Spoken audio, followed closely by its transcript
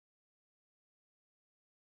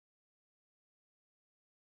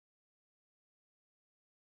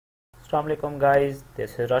Assalamu alaikum guys,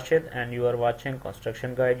 this is Rashid and you are watching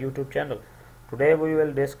Construction Guide YouTube channel. Today we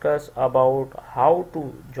will discuss about how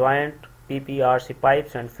to joint PPRC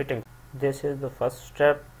pipes and fittings. This is the first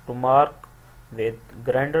step to mark with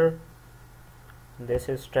grinder. This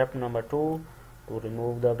is step number 2 to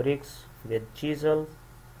remove the bricks with chisel.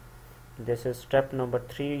 This is step number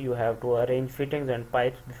 3, you have to arrange fittings and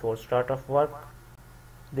pipes before start of work.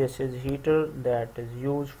 This is heater that is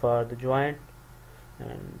used for the joint.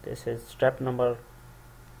 And this is step number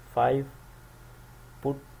 5,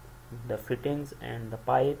 put the fittings and the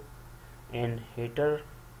pipe in heater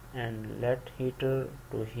and let heater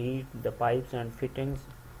to heat the pipes and fittings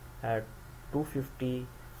at 250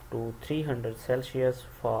 to 300 Celsius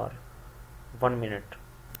for 1 minute.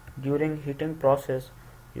 During heating process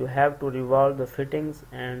you have to revolve the fittings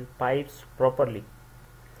and pipes properly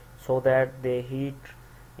so that they heat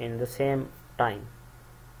in the same time.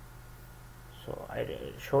 So I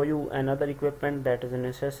will show you another equipment that is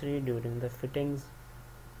necessary during the fittings,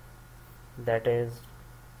 that is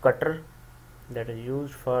cutter that is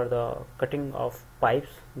used for the cutting of pipes.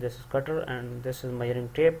 This is cutter and this is measuring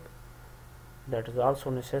tape that is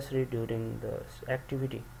also necessary during this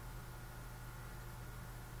activity.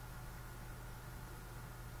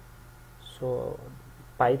 So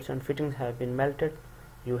pipes and fittings have been melted.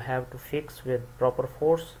 You have to fix with proper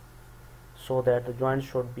force so that the joint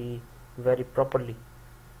should be very properly.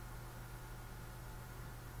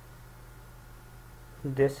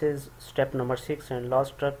 This is step number 6 and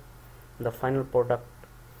last step, the final product.